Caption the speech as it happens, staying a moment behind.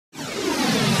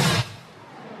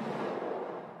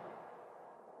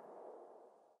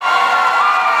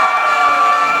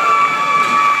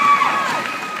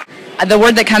The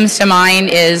word that comes to mind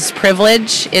is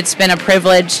privilege. It's been a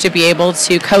privilege to be able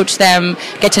to coach them,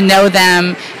 get to know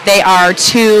them. They are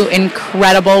two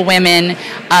incredible women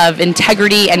of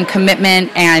integrity and commitment,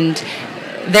 and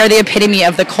they're the epitome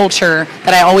of the culture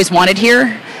that I always wanted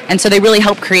here, and so they really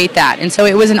helped create that, and so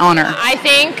it was an honor. I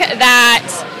think that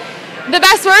the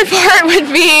best word for it would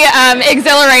be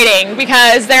exhilarating,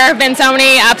 because there have been so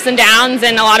many ups and downs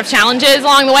and a lot of challenges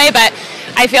along the way, but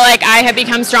I feel like I have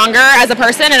become stronger as a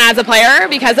person and as a player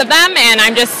because of them, and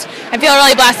I feel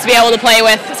really blessed to be able to play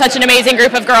with such an amazing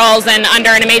group of girls and under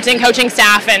an amazing coaching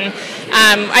staff, and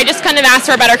I just kind of asked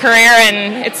for a better career,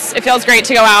 and it feels great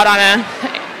to go out on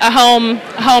a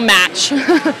home match.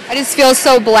 I just feel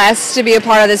so blessed to be a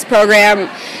part of this program.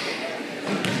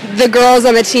 The girls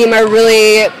on the team are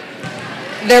really,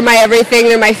 they're my everything,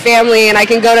 they're my family, and I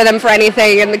can go to them for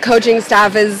anything, and the coaching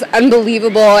staff is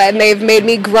unbelievable, and they've made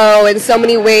me grow in so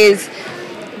many ways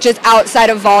just outside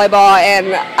of volleyball,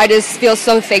 and I just feel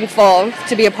so thankful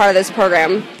to be a part of this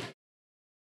program.